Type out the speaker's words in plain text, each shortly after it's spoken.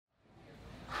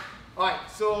All right,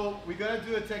 so we're gonna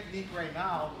do a technique right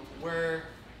now where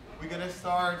we're gonna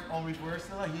start on reverse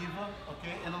de la Riva,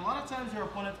 okay? And a lot of times your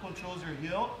opponent controls your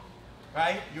heel,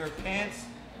 right? Your pants,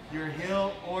 your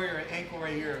heel, or your ankle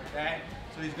right here, okay?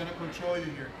 So he's gonna control you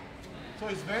here. So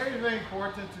it's very, very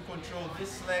important to control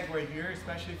this leg right here,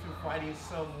 especially if you're fighting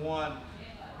someone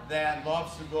that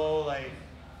loves to go like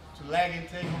to leg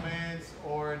entanglements,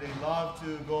 or they love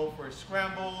to go for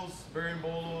scrambles,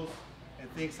 berimbolos,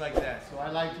 and things like that. So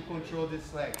I like to control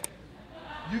this leg.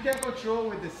 You can control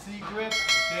with the C grip,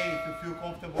 okay? If you feel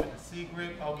comfortable with the C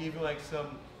grip, I'll give you like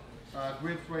some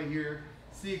grips right here.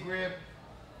 C grip.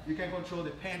 You can control the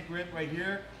pan grip right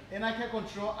here, and I can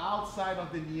control outside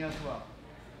of the knee as well,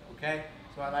 okay?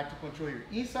 So I like to control here.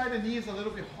 Inside the knee is a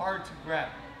little bit hard to grab,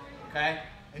 okay?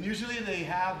 And usually they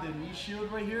have the knee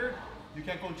shield right here. You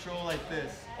can control like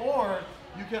this, or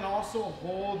you can also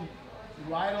hold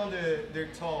right on their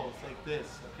toes like this,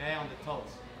 okay, on the toes.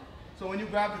 So when you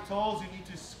grab the toes, you need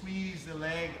to squeeze the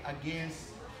leg against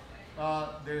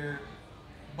their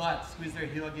butt, squeeze their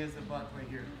heel against the butt right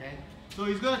here, okay? So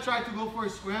he's gonna try to go for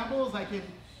scrambles. I can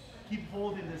keep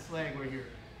holding this leg right here.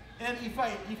 And if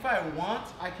I want,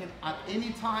 I can at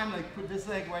any time like put this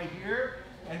leg right here,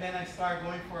 and then I start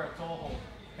going for a toe hold,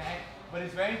 okay? But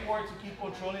it's very important to keep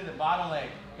controlling the bottom leg,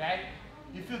 okay?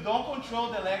 If you don't control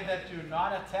the leg that you're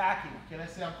not attacking, okay,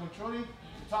 let's say I'm controlling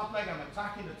the top leg, I'm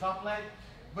attacking the top leg,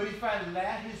 but if I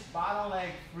let his bottom leg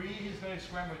free, he's gonna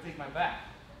scramble and take my back,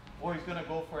 or he's gonna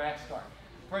go for X guard.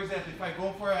 For example, if I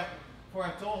go for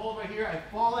a toe hold right here, I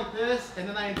fall like this, and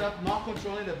then I end up not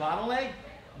controlling the bottom leg,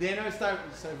 then I start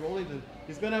rolling.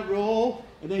 He's gonna roll,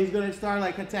 and then he's gonna start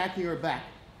like attacking your back.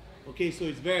 Okay, so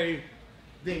it's very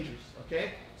dangerous,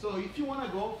 okay? So if you wanna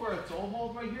go for a toe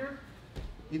hold right here,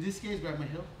 in this case, grab my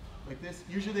heel like this.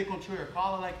 Usually they control your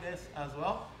collar like this as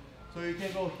well. So you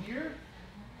can go here,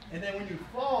 and then when you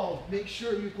fall, make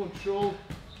sure you control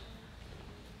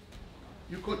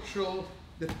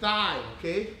the thigh,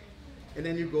 okay? And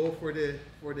then you go for the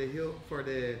heel, for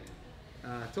the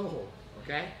toe hold,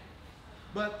 okay?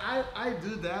 But I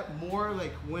do that more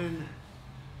like when,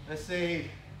 let's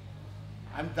say,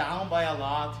 I'm down by a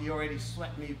lot, he already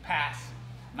swept me past,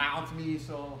 mount me,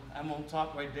 so I'm on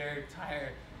top right there,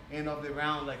 tired, end of the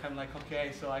round, like I'm like,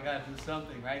 okay, so I gotta do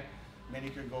something, right? And then you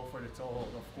can go for the toe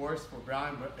hold, of course, for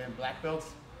brown and black belts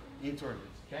in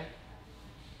tournaments, okay?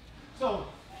 So,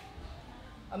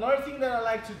 another thing that I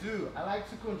like to do, I like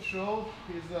to control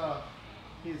his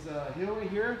heel right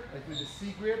here, like with the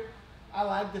C grip. I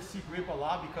like the C grip a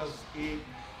lot because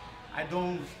I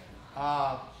don't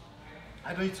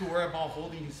need to worry about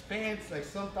holding his pants. Like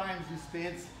sometimes his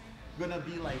pants gonna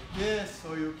be like this,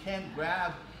 so you can't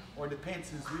grab, or the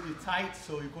pants is really tight,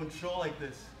 so you control like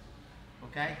this,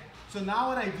 okay? So now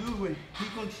what I do when he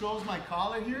controls my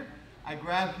collar here, I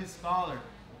grab his collar,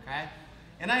 okay?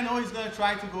 And I know he's gonna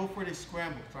try to go for the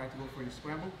scramble,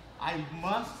 I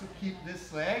must keep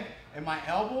this leg and my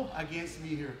elbow against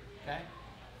me here, okay?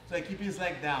 So I keep his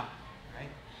leg down, right?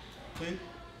 So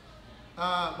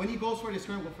when he goes for the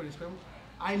scramble,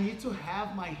 I need to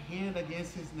have my hand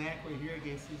against his neck right here,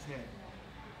 against his head,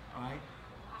 all right?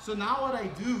 So now what I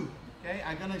do, okay,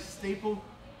 I'm gonna staple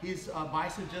his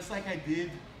bicep just like I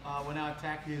did when I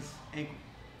attacked his ankle,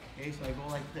 okay? So I go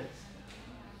like this,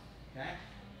 okay?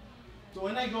 So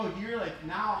when I go here, like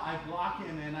now I block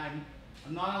him and I'm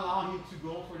not allowing him to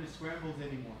go for the scrambles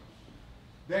anymore.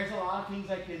 There's a lot of things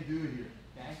I can do here,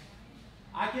 okay?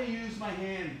 I can use my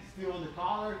hand still on the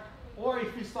collar, or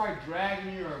if you start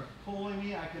dragging me or pulling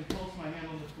me, I can post my hand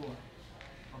on the floor,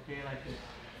 okay, like this.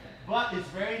 But it's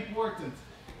very important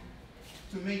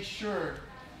to make sure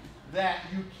that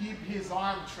you keep his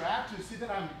arm trapped. You see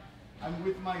that I'm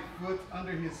with my foot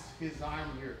under his arm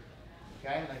here,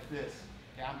 okay, like this.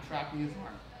 Okay, I'm trapping his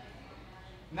arm.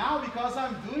 Now, because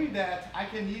I'm doing that, I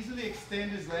can easily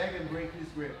extend his leg and break his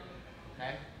grip,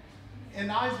 okay? And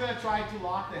now he's gonna try to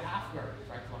lock the half guard.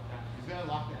 He's gonna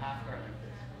lock the half guard like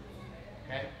this,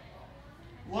 okay?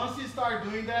 Once he starts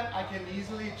doing that, I can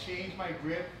easily change my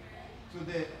grip to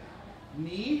the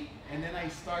knee, and then I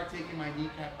start taking my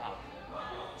kneecap out.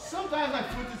 Sometimes my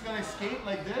foot is gonna escape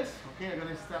like this, okay? I'm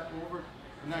gonna step over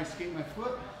and I escape my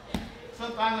foot.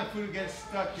 Sometimes my foot gets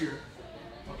stuck here,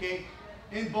 okay?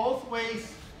 In both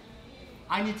ways,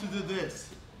 I need to do this.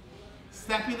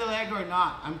 Stepping the leg or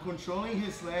not, I'm controlling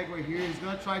his leg right here. He's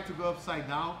gonna try to go upside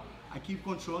down. I keep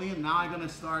controlling him. Now I'm gonna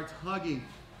start hugging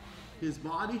his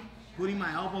body, putting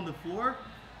my elbow on the floor,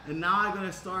 and now I'm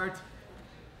gonna start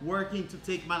working to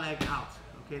take my leg out.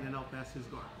 Okay, then I'll pass his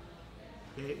guard.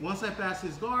 Okay, once I pass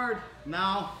his guard,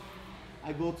 now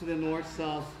I go to the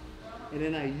north-south, and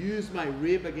then I use my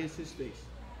rib against his face.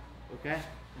 Okay,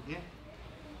 again.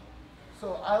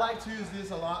 So I like to use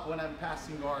this a lot when I'm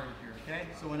passing guard here, okay?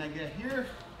 So when I get here,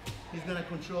 he's gonna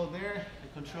control there,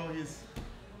 I control his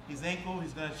ankle,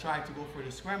 he's gonna try to go for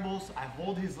the scrambles, I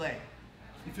hold his leg.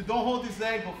 If you don't hold his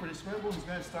leg, go for the scramble, he's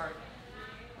gonna start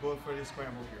going for the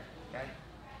scramble here, okay?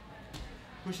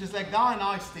 Push his leg down, and now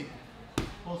I stick.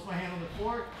 Post my hand on the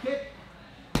floor, kick,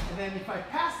 and then if I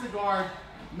pass the guard,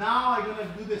 now I'm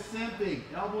gonna do the same thing.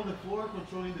 Elbow on the floor,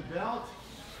 controlling the belt,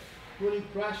 putting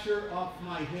pressure off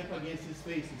my hip against his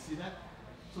face. You see that?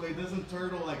 So he doesn't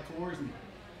turtle like towards me.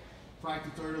 Try to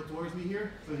turtle towards me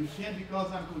here. So he can't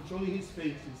because I'm controlling his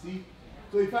face, you see?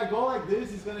 So if I go like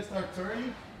this, he's gonna start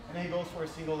turning, and then he goes for a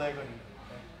single leg on me.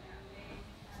 Okay?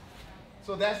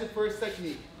 So that's the first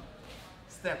technique.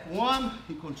 Step one,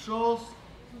 he controls.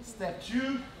 Step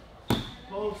two,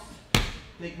 close,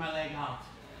 take my leg out.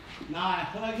 Now I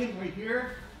hug him right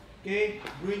here, okay?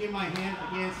 Bringing my hand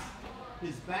against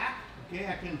his back, okay?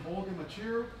 I can hold him a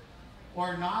chair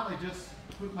or not. I just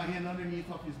put my hand underneath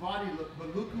of his body,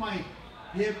 but look my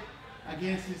hip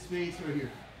against his face right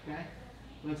here, okay?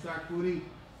 I'm gonna start putting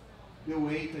the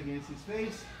weight against his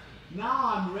face.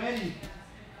 Now I'm ready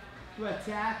to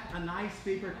attack a nice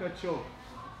paper cut choke.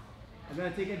 I'm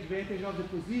gonna take advantage of the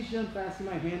position, passing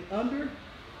my hand under,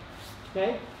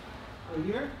 okay? Right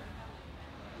here.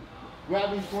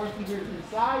 Grabbing fourth finger to the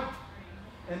side,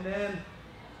 and then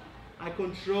I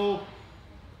control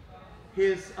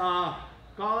his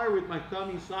collar with my thumb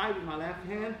inside with my left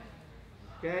hand,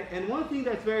 okay? And one thing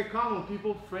that's very common,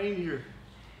 people frame here.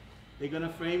 They're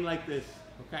gonna frame like this,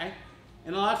 okay?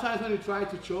 And a lot of times when you try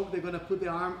to choke, they're gonna put the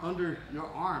arm under your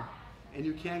arm, and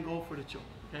you can't go for the choke,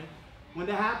 okay? When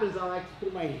that happens, I like to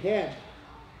put my head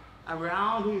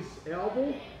around his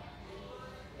elbow,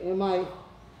 and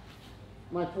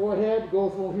my forehead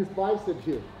goes on his bicep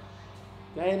here.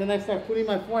 Okay, and then I start putting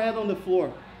my forehead on the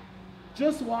floor.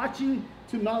 Just watching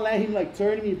to not let him like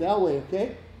turn me that way,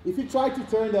 okay? If you try to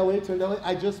turn that way,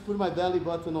 I just put my belly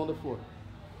button on the floor.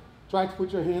 Try to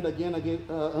put your hand again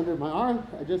under my arm.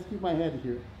 I just keep my head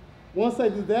here. Once I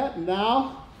do that,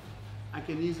 now I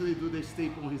can easily do the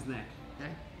staple on his neck,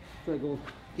 okay? So I go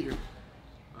here,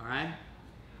 all right?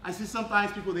 I see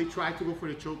sometimes people, they try to go for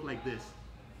the choke like this,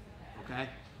 okay?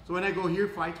 So when I go here,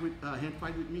 hand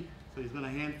fight with me. So he's gonna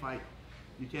hand fight.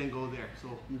 You can't go there. So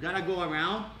you gotta go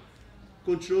around,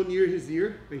 control near his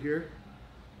ear, right here,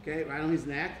 okay, right on his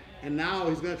neck. And now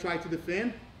he's gonna try to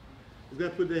defend. He's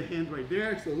gonna put the hand right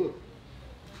there. So look,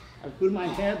 I put my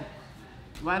head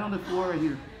right on the floor right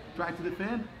here. Try to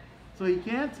defend. So he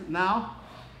can't. Now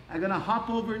I'm gonna hop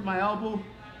over my elbow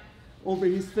over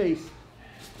his face,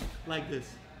 like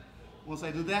this. Once I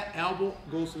do that, elbow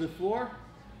goes to the floor,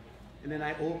 and then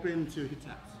I open to his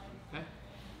taps, okay?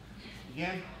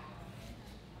 Again,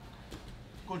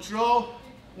 control,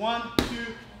 1, 2,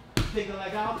 take the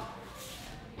leg out,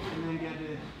 and then get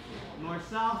the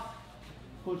north-south,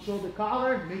 control the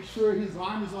collar, make sure his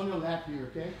arm is on your left here,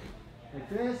 okay? Like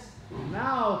this.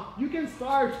 Now, you can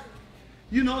start,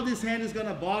 you know this hand is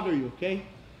gonna bother you, okay?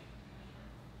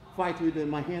 Fight with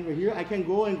my hand right here. I can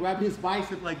go and grab his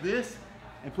bicep like this,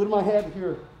 and put my head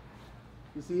here,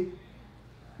 you see?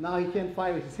 Now he can't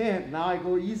fight with his hand. Now I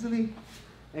go easily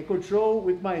and control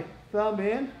with my thumb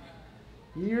in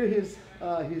near his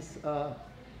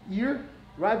ear,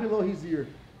 right below his ear,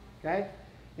 okay?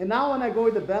 And now when I go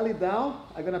with the belly down,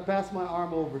 I'm gonna pass my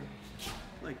arm over,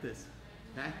 like this,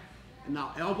 okay? And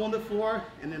now elbow on the floor,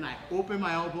 and then I open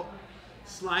my elbow,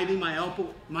 sliding my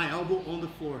elbow on the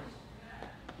floor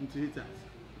into his hands,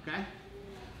 okay?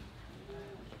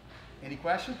 Any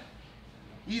question?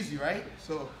 Easy, right?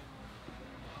 So,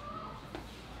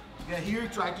 get here,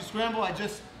 try to scramble.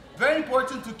 Very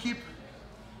important to keep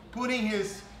putting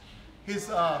his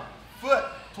foot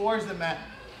towards the mat.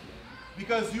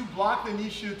 Because you block the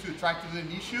knee shoe to try to do the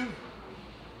knee shoe.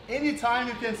 Anytime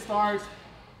you can start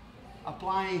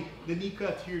applying the knee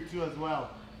cut here too as well,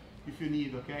 if you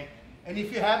need, okay? And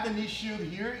if you have the knee shoe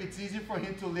here, it's easy for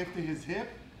him to lift his hip,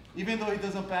 even though he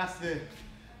doesn't pass the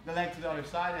leg to the other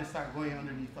side and start going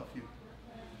underneath of you,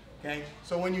 okay?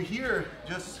 So when you're here,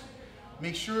 just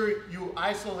make sure you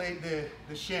isolate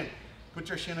the shin. Put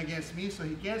your shin against me so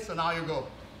he can, so now you go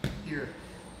here,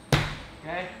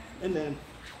 okay? And then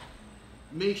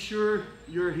make sure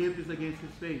your hip is against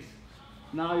his face.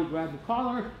 Now you grab the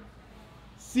collar,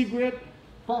 C-grip,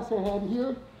 pass your head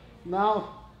here.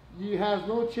 Now you have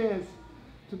no chance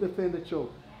to defend the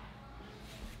choke.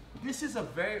 This is a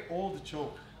very old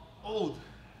choke,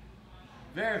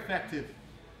 very effective.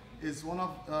 Is one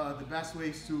of the best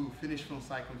ways to finish from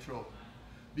side control,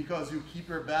 because you keep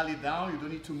your belly down, you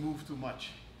don't need to move too much,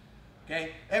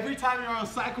 okay? Every time you're on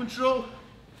side control,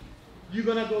 you're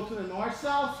gonna go to the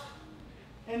north-south,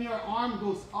 and your arm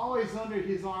goes always under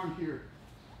his arm here.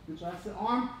 You trust the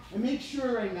arm, and make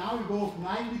sure right now you go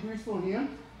 90 degrees from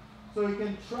him, so you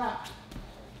can trap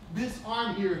this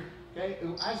arm here, okay? It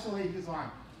will isolate his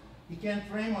arm. He can't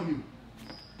frame on you.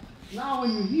 Now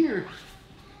when you're here,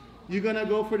 you're gonna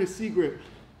go for the C grip.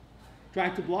 Try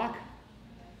to block.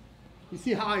 You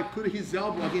see how I put his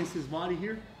elbow against his body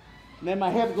here? And then my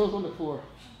head goes on the floor,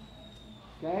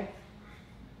 okay?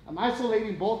 I'm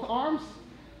isolating both arms.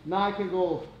 Now I can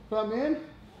go thumb in,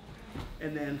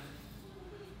 and then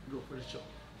go for the choke.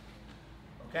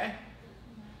 Okay?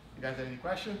 You guys have any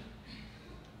question?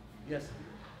 Yes?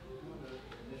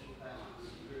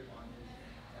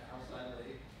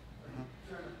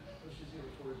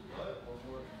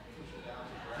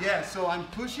 Yeah, so I'm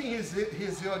pushing his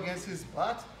heel against his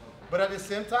butt, but at the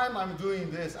same time I'm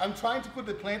doing this. I'm trying to put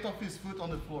the plant of his foot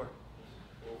on the floor.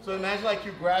 So imagine like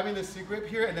you're grabbing the C grip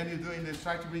here and then you're doing this,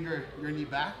 try to bring your knee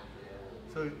back.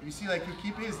 So you see like you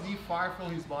keep his knee far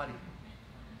from his body.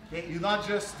 Okay, you're not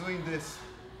just doing this,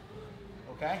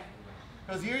 okay?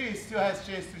 Because here he still has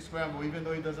chance to scramble even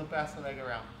though he doesn't pass the leg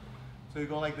around. So you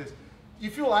go like this.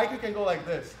 If you like, you can go like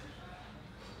this.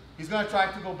 He's gonna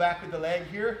try to go back with the leg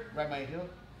here, grab my heel.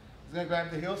 He's gonna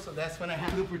grab the heel, so that's when I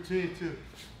have the opportunity to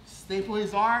staple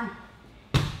his arm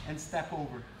and step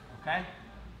over, okay?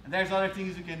 And there's other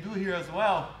things you can do here as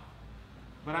well,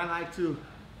 but I like to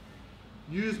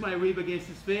use my rib against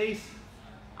his face,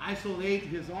 isolate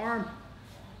his arm,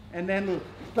 and then look,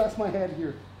 press my head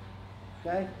here,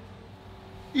 okay?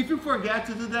 If you forget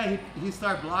to do that, he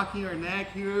start blocking your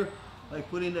neck here, like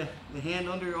putting the hand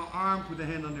under your arm, put the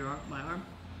hand under my arm,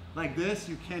 like this,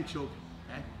 you can't choke,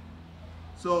 okay?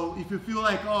 So if you feel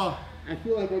like, oh, I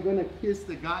feel like I'm gonna kiss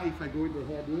the guy if I go with the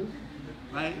head in,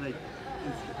 right? Like,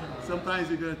 sometimes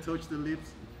you're gonna touch the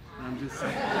lips. I'm just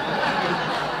saying.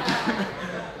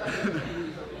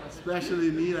 Especially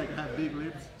me, like I have big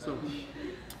lips. So,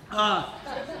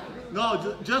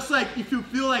 no, just like if you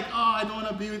feel like, oh, I don't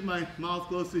wanna be with my mouth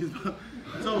close to his mouth.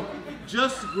 So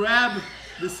just grab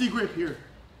the C grip here.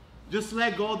 Just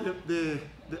let go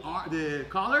the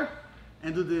collar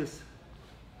and do this.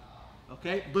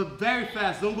 Okay, but very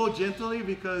fast. Don't go gently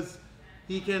because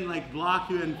he can like block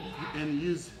you and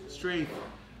use strength.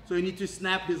 So you need to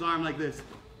snap his arm like this.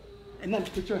 And then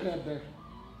put your head there.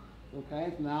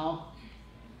 Okay, now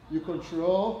you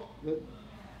control the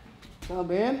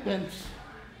thumb in and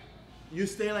you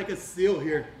stay like a seal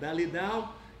here. Belly down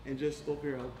and just open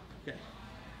your elbow. Okay.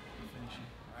 Finishing.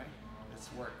 All right,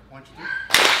 let's work. 1, 2, 3.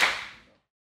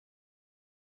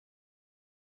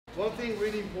 One thing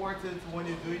really important when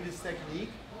you're doing this technique,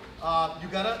 you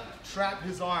gotta trap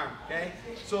his arm, okay?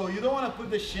 So you don't wanna put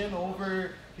the shin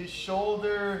over his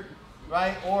shoulder,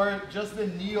 right? Or just the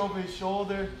knee over his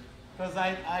shoulder, because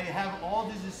I have all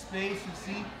this space, you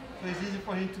see? So it's easy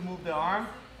for him to move the arm,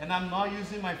 and I'm not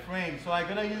using my frame. So I'm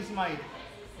gonna use my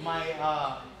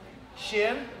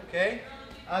shin, okay,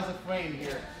 as a frame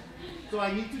here. So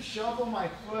I need to shovel my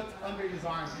foot under his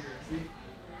arm here, see?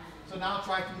 So now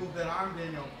try to move that arm,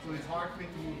 Daniel. So it's hard for me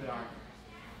to move the arm.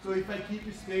 So if I keep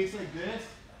his space like this,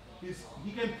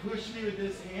 he can push me with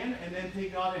this hand and then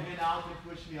take the other hand out and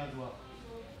push me as well.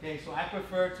 Okay, so I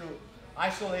prefer to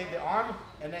isolate the arm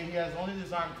and then he has only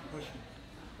this arm to push me.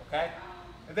 Okay?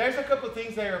 And there's a couple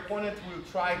things that your opponent will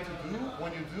try to do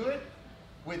when you do it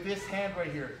with this hand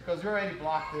right here, because you already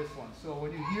blocked this one. So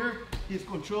when you hear he's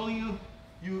controlling you,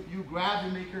 you grab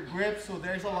and make your grip. So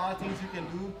there's a lot of things you can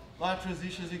do, a lot of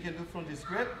transitions you can do from this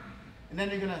grip. And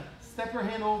then you're gonna step your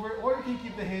hand over, or you can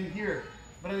keep the hand here.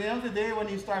 But at the end of the day, when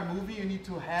you start moving, you need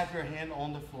to have your hand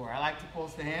on the floor. I like to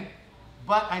post the hand,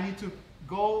 but I need to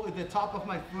go with the top of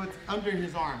my foot under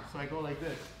his arm. So I go like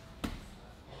this.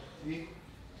 See?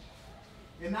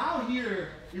 And now here,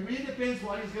 it really depends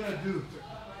what he's gonna do.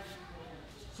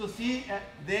 So see,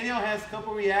 Daniel has a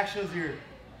couple reactions here.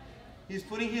 He's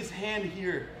putting his hand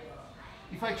here.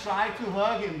 If I try to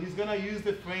hug him, he's gonna use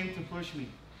the frame to push me,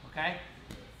 okay?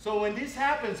 So when this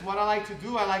happens, what I like to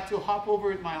do, I like to hop over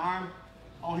with my arm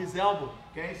on his elbow,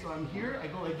 okay? So I'm here, I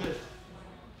go like this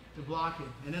to block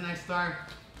him. And then I start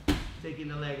taking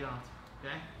the leg out,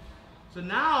 okay? So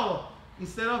now,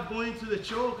 instead of going to the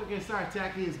choke, I can start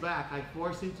attacking his back. I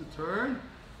force him to turn,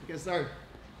 I can start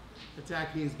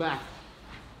attacking his back.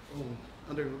 Boom,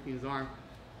 underhooking his arm,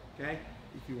 okay?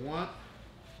 If you want.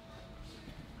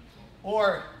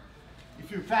 Or if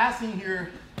you're passing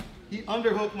here, he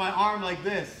underhooked my arm like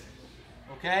this,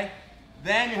 okay?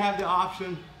 Then you have the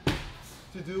option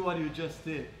to do what you just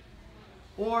did.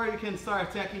 Or you can start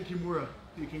attacking Kimura.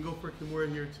 You can go for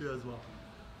Kimura here too as well,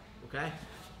 okay?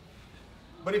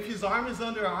 But if his arm is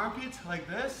under armpit like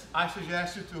this, I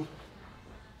suggest you to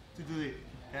do it,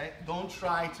 okay? Don't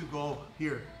try to go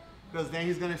here, because then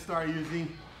he's gonna start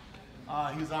using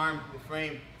his arm, the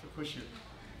frame, to push you.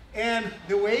 And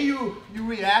the way you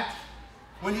react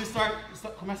when you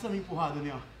começa a me empurrar,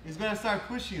 Daniel. He's gonna start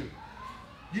pushing you.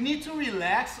 You need to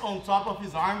relax on top of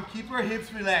his arm. Keep your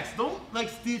hips relaxed. Don't like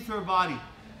stiff your body.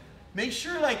 Make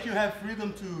sure like you have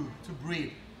freedom to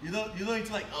breathe. You don't need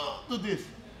to like do this,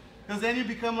 because then you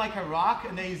become like a rock,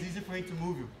 and then it's easy for him to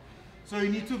move you. So you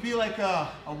need to be like a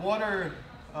water,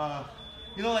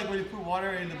 you know, like when you put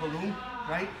water in the balloon,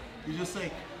 right? You just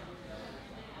like,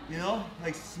 you know,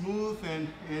 like smooth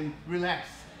and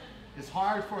relaxed. It's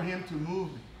hard for him to move,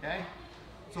 okay?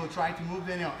 So try to move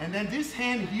Daniel. And then this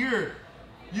hand here,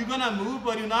 you're gonna move,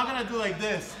 but you're not gonna do like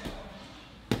this.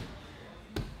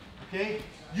 Okay?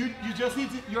 You just need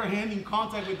your hand in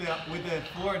contact with the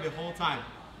floor the whole time.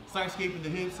 Start escaping the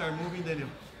hips, start moving Daniel.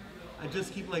 I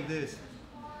just keep like this.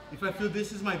 If I feel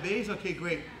this is my base, okay,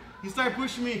 great. You start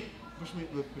pushing me, push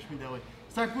me that way.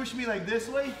 Start pushing me like this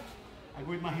way, I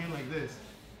go with my hand like this.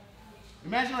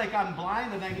 Imagine like I'm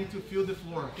blind and I need to feel the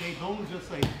floor, okay? Don't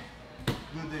just like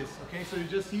do this, okay? So you're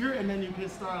just here and then you can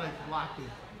start like blocking,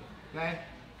 okay?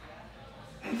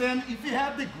 And then if you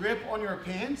have the grip on your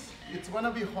pants, it's gonna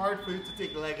be hard for you to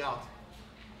take the leg out,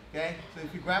 okay? So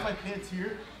if you grab my pants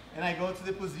here and I go to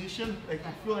the position, like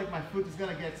I feel like my foot is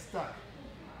gonna get stuck,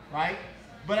 right?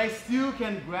 But I still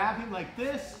can grab him like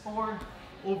this or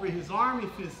over his arm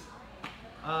if he's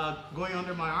going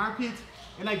under my armpit,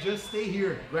 and I just stay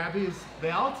here, grab his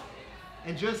belt,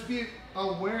 and just be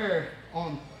aware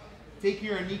on taking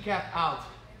your kneecap out,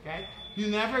 okay? You're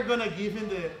never gonna give him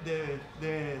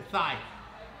the thigh.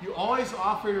 You always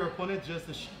offer your opponent just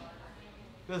the shin,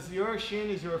 because your shin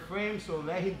is your frame, so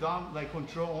let him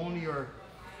control only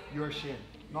your shin,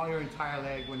 not your entire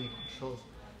leg when he controls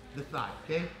the thigh,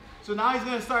 okay? So now he's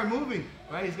gonna start moving,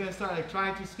 right? He's gonna start like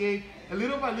trying to escape, and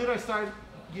little by little I start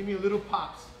giving you little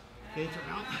pops, okay? Turn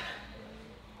around.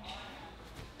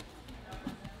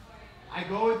 I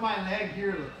go with my leg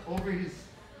here, look, over his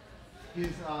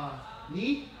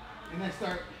knee, and I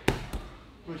start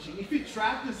pushing. If you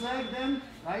trap this leg then,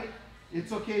 right,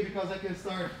 it's okay, because I can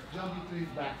start jumping to his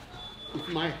back if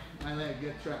my leg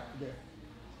gets trapped there.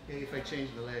 Okay, if I change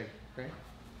the leg, okay?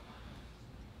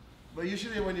 But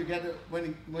usually when you get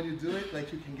when you do it,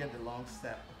 like you can get the long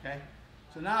step, okay?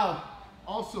 So now,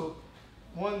 also,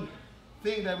 one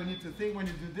thing that we need to think when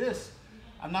you do this,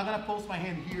 I'm not gonna post my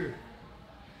hand here,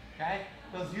 okay?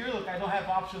 Because here, look, I don't have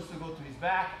options to go to his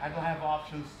back. I don't have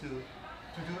options to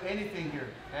do anything here,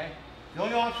 okay? The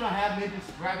only option I have maybe is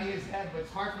grabbing his head, but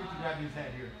it's hard for me to grab his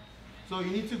head here. So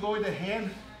you need to go with the hand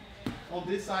on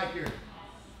this side here.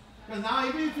 Because now,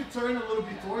 even if you turn a little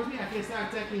bit towards me, I can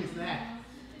start attacking his neck.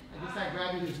 I can start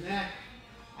grabbing his neck.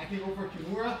 I can go for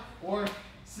Kimura, or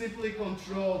simply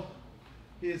control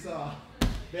his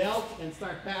belt and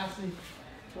start passing,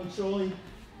 controlling,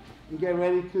 and get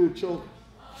ready to choke.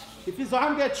 If his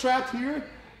arm gets trapped here,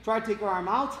 try to take your arm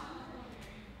out.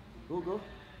 Go.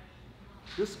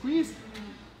 Just squeeze,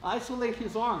 isolate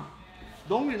his arm.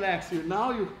 Don't relax here.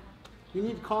 Now you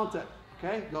need contact,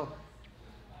 okay? Go.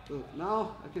 So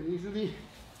now I can easily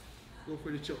go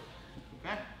for the choke,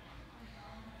 okay?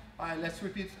 All right, let's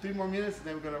repeat 3 more minutes,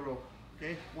 then we're gonna roll,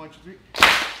 okay? 1, 2, 3.